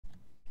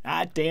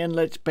Alright then,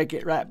 let's pick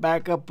it right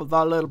back up with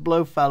our little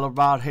blue fella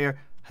right here.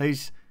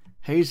 He's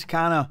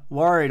kind of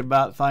worried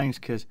about things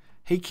because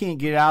he can't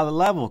get out of the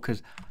level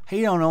because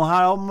he don't know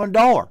how to open the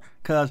door.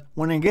 Because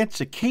when he gets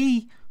a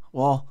key,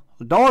 well,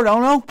 the door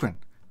don't open.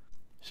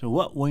 So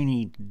what we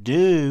need to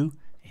do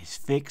is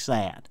fix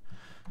that.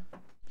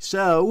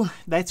 So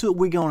that's what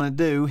we're going to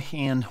do,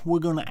 and we're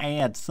going to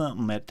add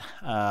something that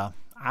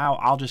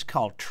I'll just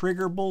call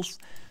triggerables.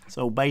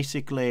 So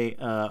basically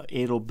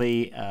it'll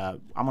be, I'm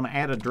going to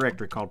add a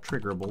directory called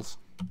triggerables.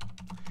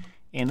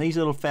 And these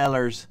little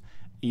fellers,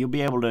 you'll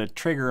be able to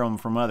trigger them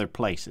from other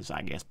places,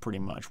 I guess, pretty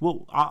much.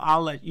 Well,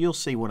 you'll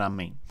see what I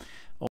mean.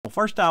 Well,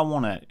 first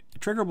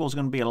triggerable is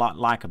going to be a lot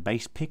like a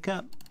base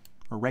pickup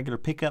or regular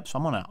pickup. So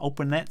I'm going to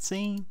open that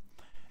scene,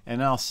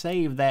 and I'll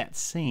save that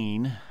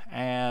scene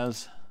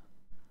as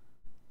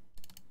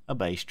a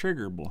base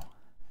triggerable.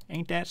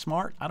 Ain't that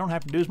smart? I don't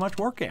have to do as much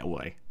work that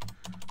way.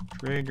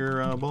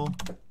 Triggerable.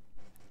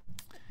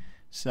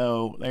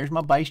 So there's my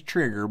base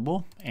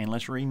triggerable, and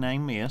let's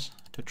rename this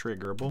to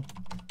triggerable.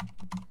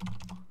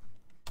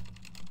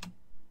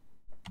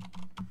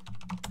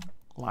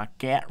 Like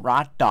that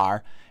right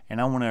there. And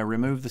I want to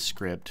remove the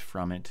script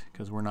from it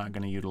because we're not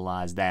going to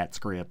utilize that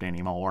script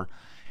anymore.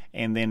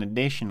 And then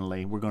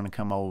additionally, we're going to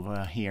come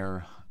over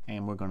here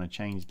and we're going to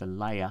change the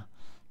layer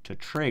to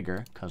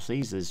trigger, because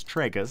these is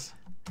triggers.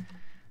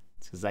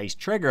 Because these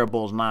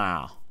triggerables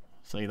now.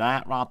 See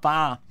that right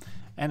there?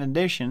 In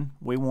addition,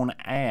 we want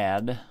to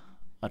add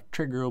a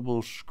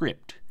triggerable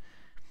script.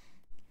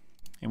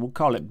 And we'll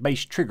call it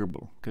base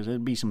triggerable because there'll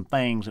be some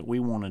things that we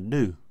want to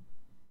do.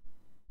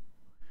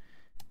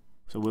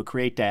 So we'll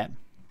create that.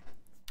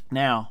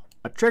 Now,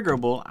 a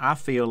triggerable, I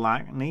feel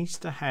like, needs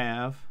to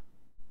have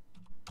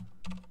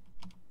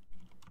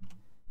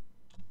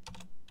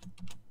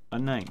a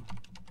name.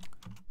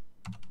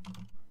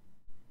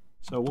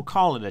 So we'll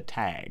call it a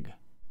tag.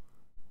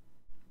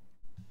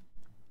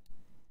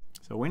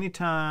 So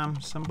anytime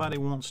somebody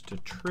wants to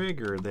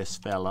trigger this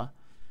fella,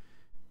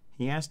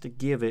 he has to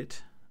give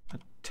it a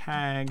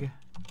tag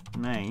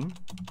name.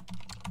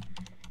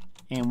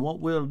 And what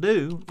we'll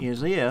do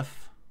is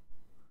if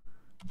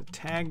the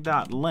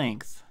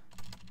tag.length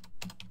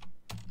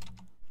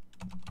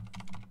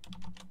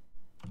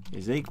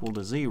is equal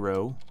to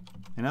 0,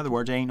 in other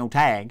words, there ain't no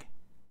tag,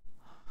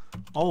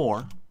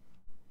 or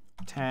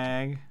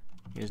tag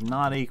is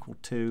not equal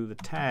to the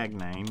tag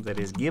name that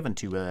is given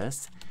to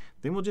us,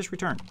 then we'll just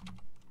return.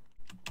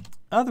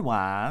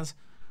 Otherwise,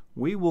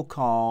 we will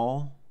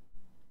call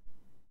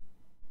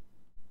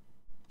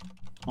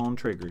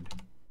onTriggered.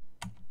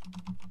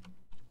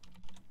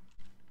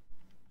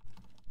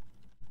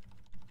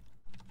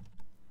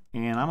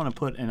 And I'm going to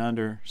put an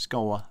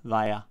underscore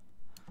there,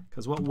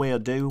 because what we'll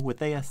do with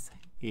this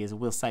is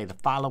we'll say the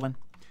following.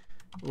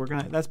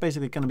 That's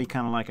basically going to be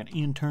kind of like an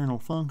internal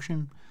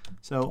function.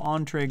 So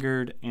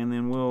onTriggered, and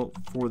then we'll,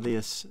 for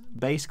this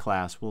base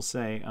class, we'll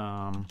say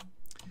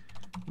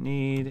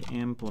need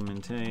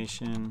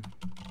implementation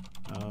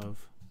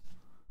of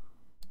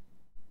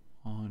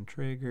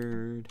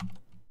onTriggered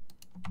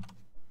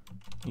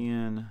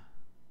in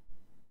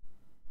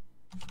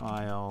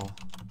file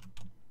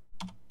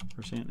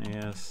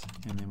 %s,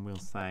 and then we'll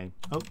say,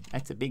 oh,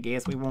 that's a big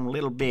S, we want a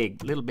little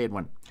big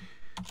one.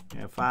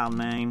 Yeah, file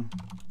name.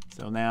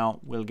 So now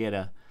we'll get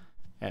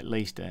at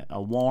least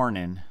a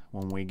warning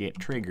when we get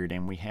triggered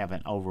and we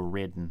haven't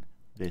overridden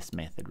this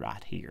method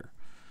right here.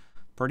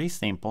 Pretty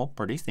simple,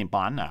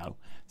 I know.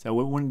 So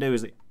what we want to do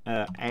is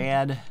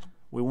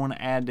we want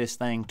to add this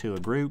thing to a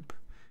group,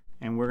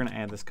 and we're going to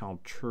add this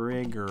called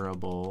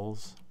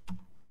triggerables.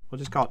 We'll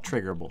just call it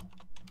triggerable.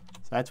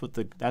 So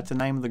that's the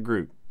name of the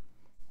group.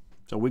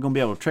 So we're going to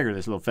be able to trigger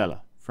this little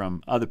fella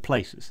from other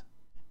places.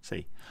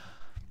 See?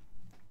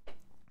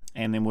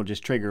 And then we'll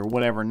just trigger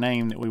whatever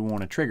name that we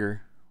want to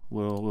trigger.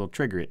 We'll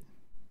trigger it.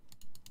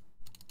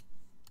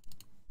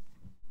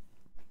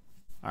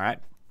 All right.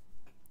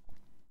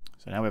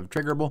 So now we have a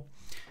triggerable.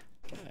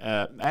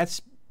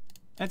 That's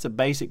a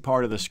basic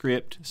part of the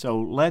script. So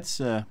let's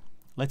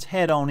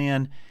head on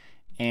in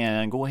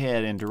and go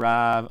ahead and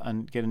derive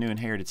and get a new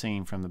inherited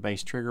scene from the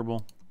base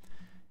triggerable.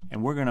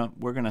 And we're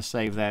gonna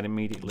save that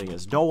immediately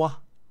as door,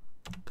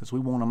 because we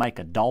want to make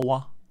a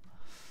door.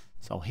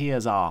 So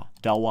here's our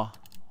door.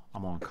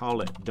 I'm gonna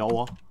call it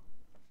door.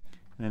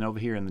 And then over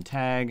here in the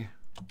tag,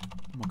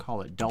 I'm gonna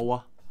call it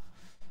door.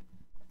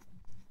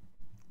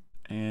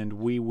 And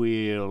we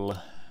will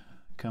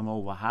come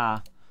over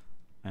here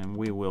and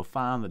we will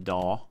find the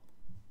door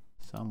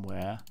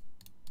somewhere.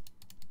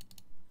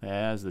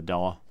 There's the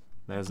door.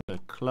 There's a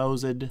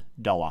closed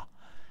door.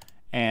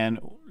 And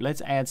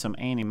let's add some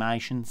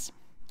animations.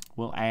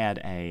 We'll add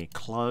a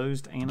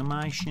closed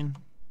animation,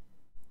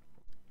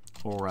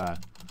 or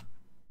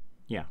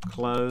yeah,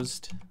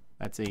 closed.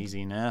 That's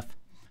easy enough.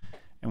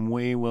 And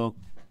we will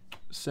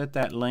set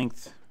that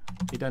length.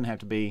 It doesn't have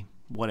to be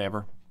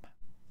whatever,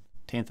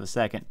 1/10 of a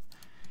second.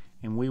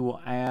 And we will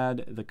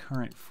add the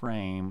current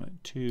frame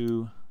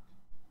to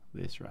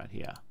this right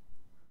here.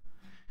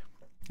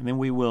 And then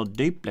we will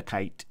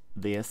duplicate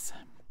this,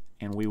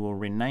 and we will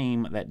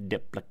rename that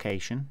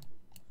duplication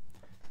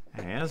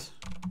as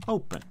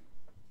open.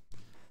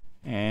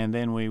 And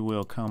then we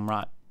will come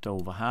right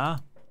over here,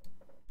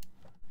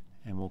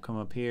 and we'll come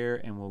up here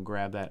and we'll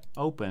grab that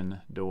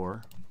open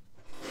door,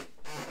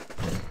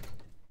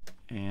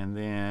 and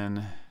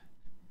then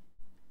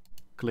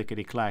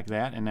clickety clack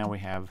that, and now we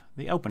have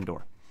the open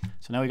door.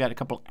 So now we got a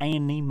couple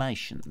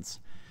animations.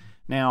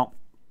 Now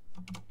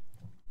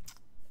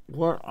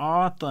what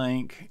I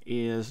think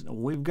is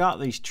we've got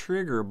these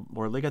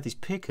they got these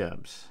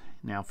pickups.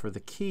 Now for the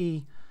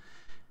key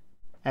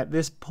at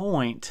this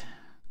point,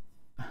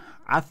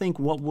 I think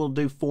what we'll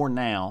do for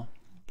now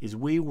is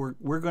we'll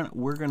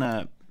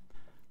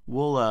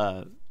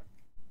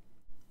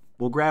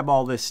grab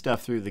all this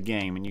stuff through the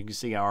game, and you can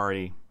see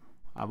I've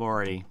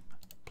already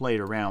played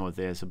around with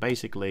this. So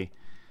basically,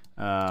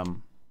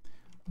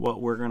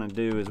 what we're going to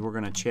do is we're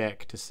going to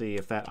check to see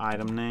if that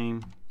item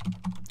name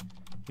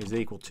is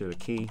equal to a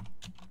key,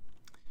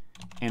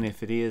 and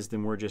if it is,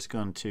 then we're just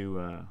going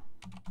to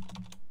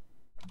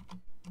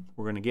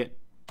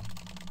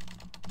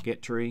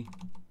get tree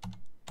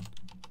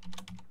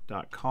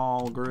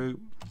call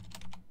group,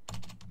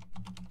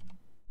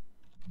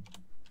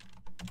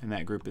 and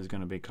that group is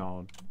going to be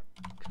called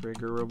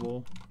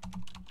triggerable,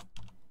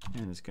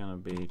 and it's going to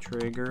be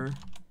trigger,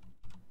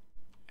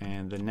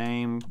 and the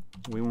name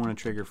we want to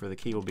trigger for the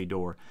key will be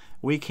door.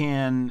 We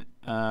can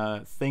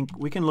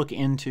look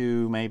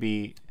into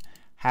maybe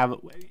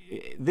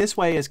this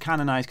way is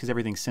kind of nice because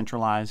everything's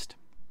centralized,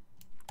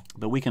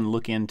 but we can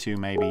look into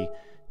maybe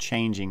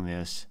changing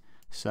this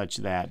such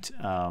that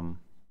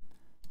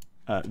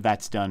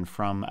that's done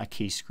from a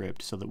key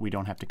script so that we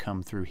don't have to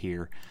come through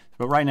here.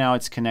 But right now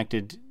it's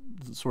connected,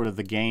 sort of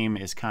the game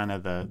is kind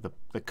of the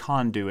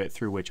conduit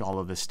through which all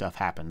of this stuff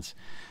happens,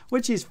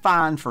 which is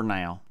fine for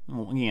now.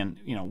 Again,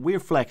 you know, we're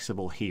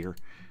flexible here,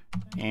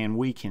 and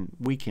we can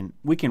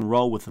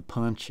roll with the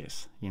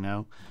punches, you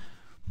know.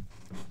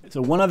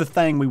 So one other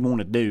thing we want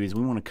to do is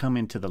we want to come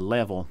into the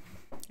level,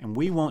 and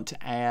we want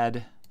to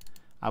add,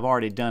 I've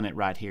already done it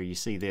right here. You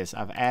see this.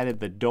 I've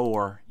added the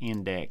door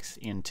index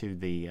into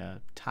the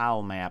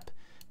tile map.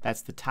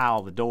 That's the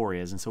tile the door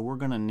is. And so we're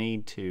going to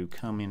need to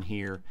come in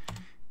here,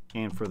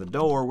 and for the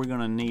door we're going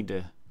to need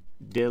to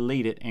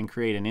delete it and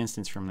create an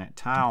instance from that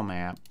tile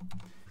map.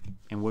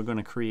 And we're going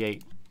to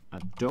create a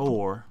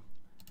door,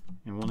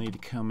 and we'll need to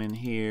come in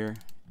here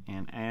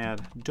and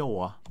add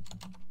door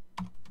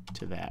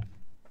to that.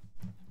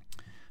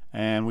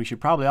 And we should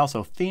probably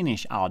also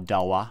finish our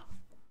door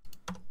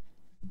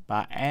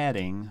by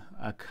adding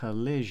a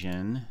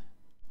collision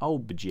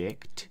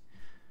object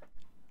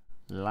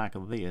like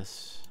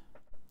this.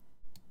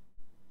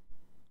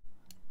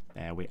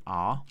 There we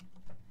are.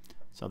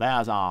 So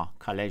there's our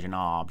collision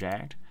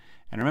object.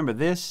 And remember,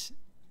 this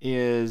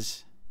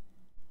is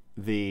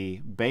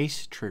the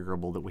base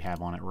triggerable that we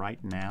have on it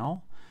right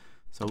now.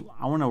 So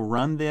I want to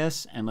run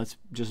this, and let's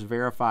just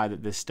verify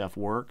that this stuff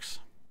works.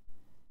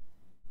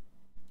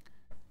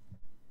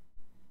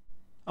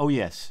 Oh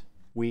yes,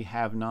 we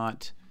have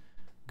not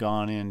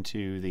gone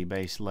into the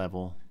base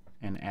level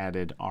and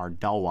added our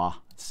door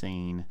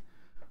scene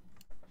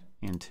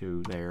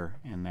into there,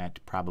 and that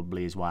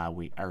probably is why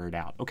we erred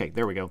out. Okay,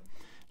 there we go.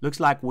 Looks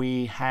like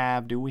we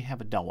have, do we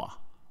have a door?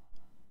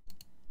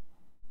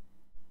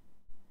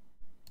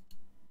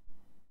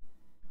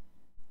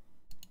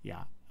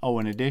 Yeah. Oh,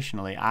 and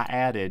additionally,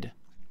 I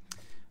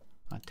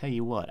tell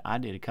you what, I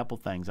did a couple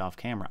things off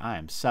camera. I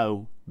am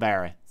so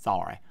very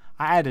sorry.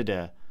 I added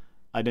an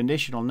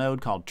additional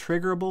node called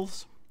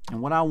Triggerables.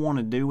 And what I want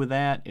to do with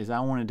that is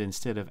I wanted to,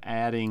 instead of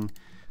adding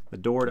the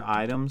door to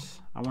items,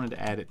 I wanted to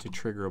add it to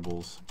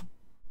Triggerables,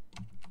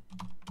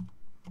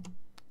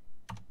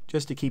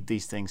 just to keep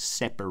these things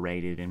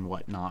separated and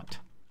whatnot.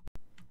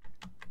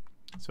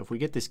 So if we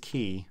get this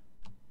key,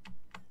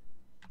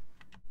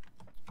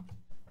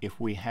 if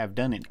we have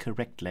done it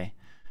correctly,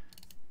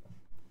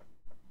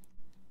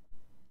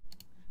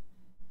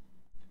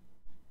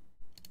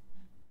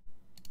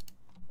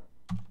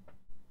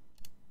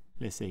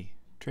 let's see,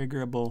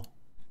 triggerable,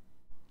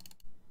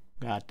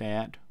 got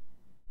that,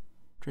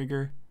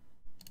 trigger,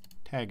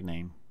 tag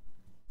name.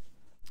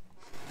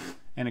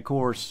 And of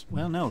course,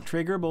 well no,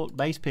 triggerable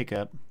base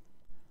pickup,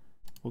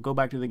 we'll go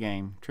back to the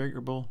game,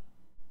 triggerable,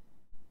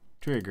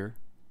 trigger,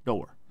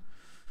 door.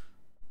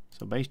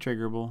 So base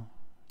triggerable,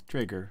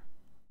 trigger,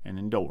 and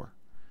then door.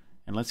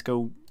 And let's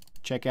go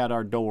check out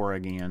our door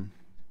again,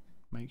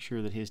 make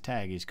sure that his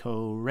tag is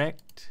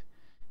correct,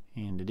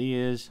 and it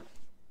is.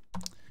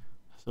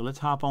 So let's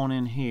hop on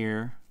in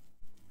here,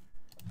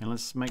 and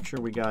let's make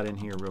sure we got in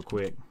here real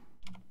quick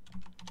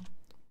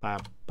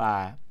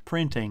by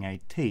printing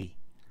a T,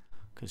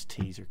 because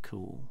T's are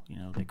cool, you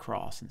know, they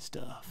cross and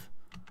stuff.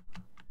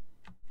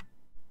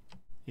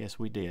 Yes,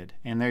 we did.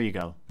 And there you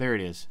go. There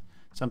it is.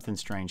 Something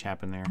strange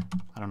happened there.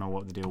 I don't know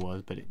what the deal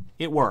was, but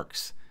it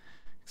works.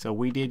 So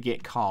we did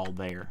get called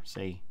there.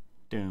 See,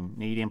 doom.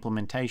 Need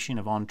implementation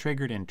of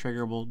onTriggered and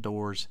triggerable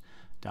doors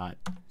dot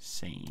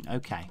scene.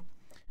 Okay,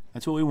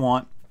 that's what we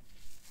want.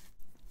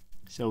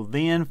 So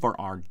then for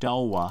our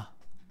door,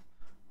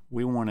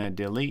 we want to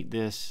delete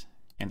this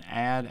and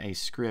add a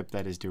script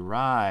that is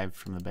derived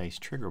from the base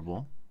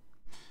triggerable.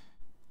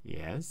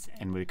 Yes,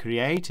 and we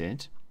create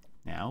it.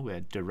 Now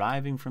we're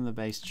deriving from the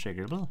base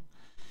triggerable,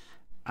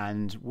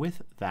 and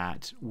with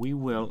that we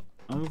will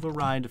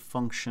override a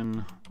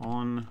function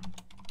on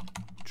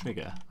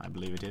trigger, I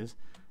believe it is,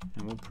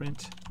 and we'll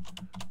print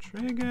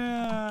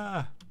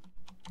trigger.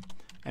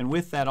 And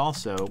with that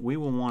also we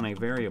will want a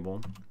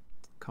variable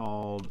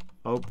called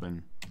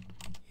open,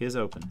 is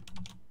open,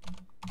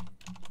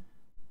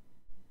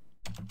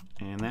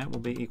 and that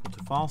will be equal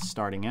to false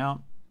starting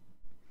out.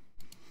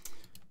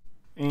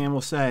 And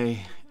we'll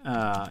say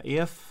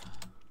if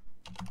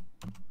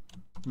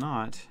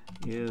not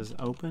is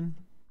open,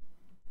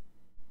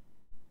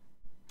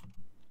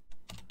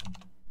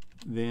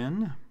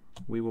 then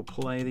we will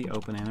play the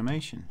open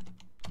animation,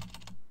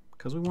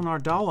 because we want our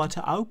dollar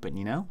to open,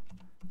 you know,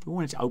 we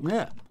want it to open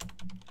up.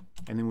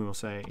 And then we will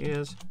say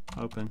is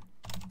open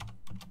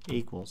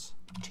equals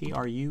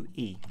true,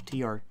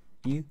 true.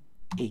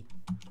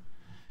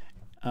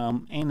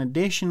 And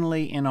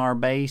additionally, in our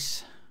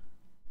base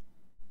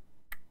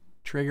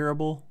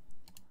triggerable,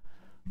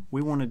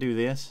 we want to do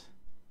this.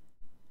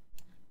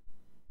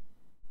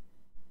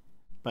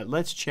 But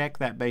let's check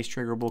that base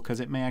triggerable, because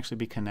it may actually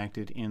be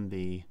connected in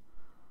the...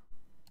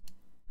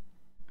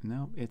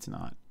 No, it's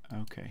not.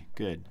 Okay,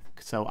 good.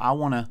 So I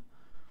want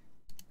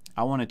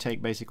to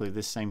take basically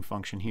this same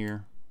function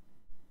here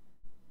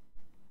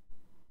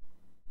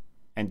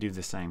and do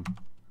the same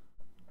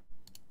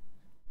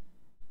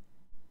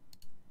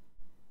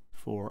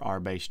for our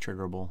base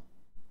triggerable.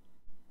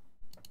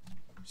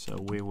 So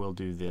we will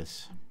do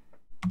this,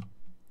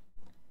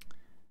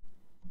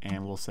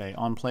 and we'll say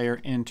on player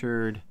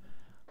entered,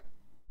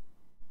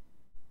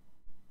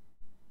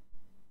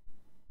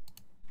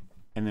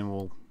 and then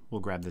we'll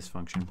grab this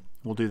function.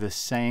 We'll do the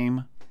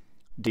same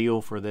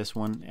deal for this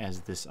one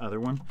as this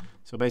other one.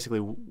 So basically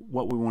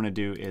what we want to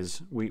do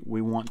is we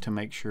want to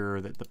make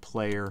sure that the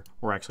player,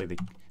 or actually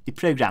the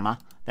programmer,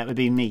 that would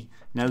be me,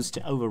 knows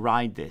to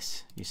override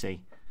this, you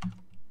see.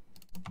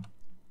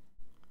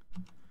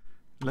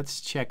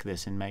 Let's check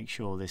this and make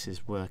sure this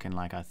is working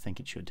like I think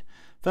it should.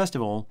 First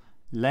of all,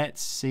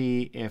 let's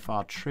see if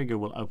our trigger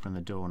will open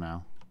the door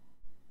now.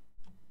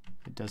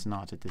 It does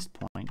not at this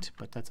point,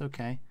 but that's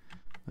okay.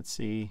 Let's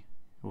see.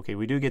 Okay,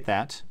 we do get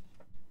that.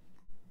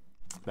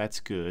 That's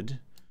good.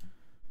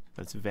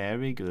 That's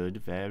very good,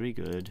 very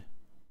good.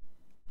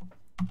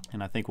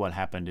 And I think what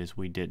happened is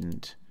we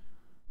didn't...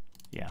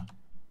 Yeah,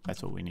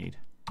 that's what we need.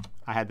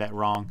 I had that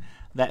wrong.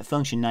 That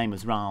function name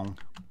was wrong.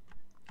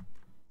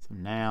 So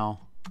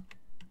now...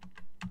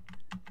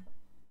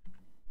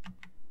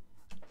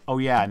 Oh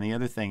yeah, and the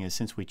other thing is,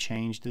 since we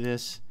changed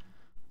this,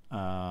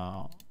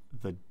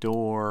 the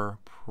door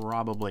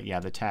probably, yeah,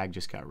 the tag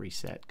just got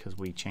reset because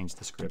we changed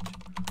the script.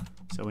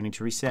 So we need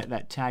to reset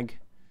that tag,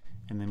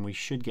 and then we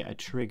should get a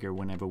trigger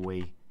whenever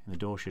and the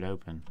door should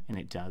open, and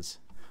it does.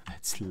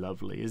 That's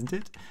lovely, isn't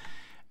it?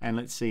 And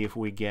let's see if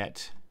we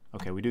get,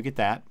 okay, we do get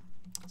that.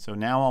 So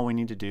now all we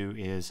need to do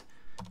is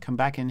come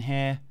back in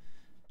here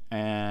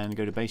and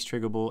go to base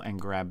triggerable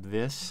and grab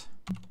this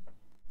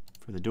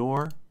for the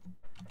door.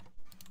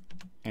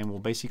 And we'll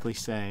basically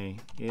say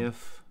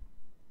if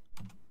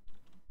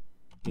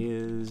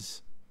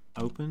is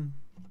open.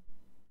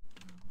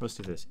 Let's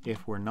do this.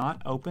 If we're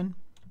not open,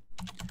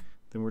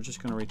 then we're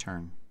just going to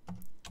return.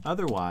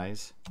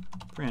 Otherwise,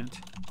 print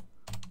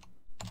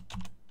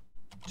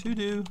to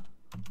do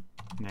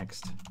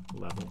next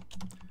level.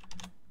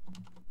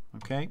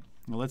 Okay,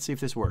 well, let's see if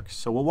this works.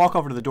 So we'll walk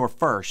over to the door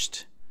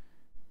first,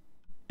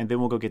 and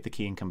then we'll go get the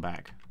key and come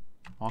back.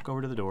 Walk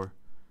over to the door,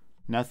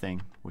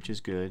 nothing, which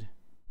is good.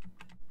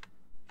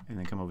 And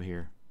then come over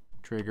here,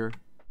 trigger,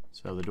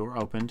 so the door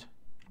opened,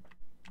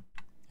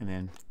 and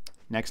then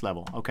next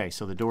level. Okay,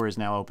 so the door is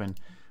now open.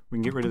 We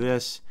can get rid of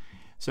this.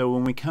 So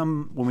when we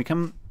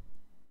come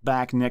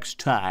back next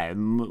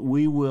time,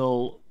 we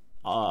will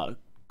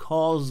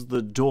cause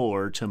the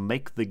door to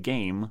make the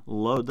game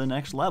load the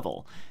next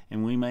level,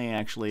 and we may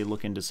actually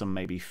look into some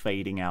maybe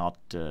fading out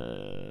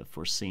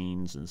for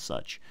scenes and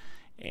such.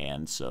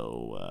 And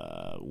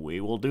so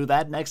we will do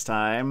that next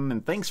time.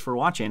 And thanks for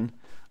watching.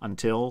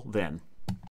 Until then.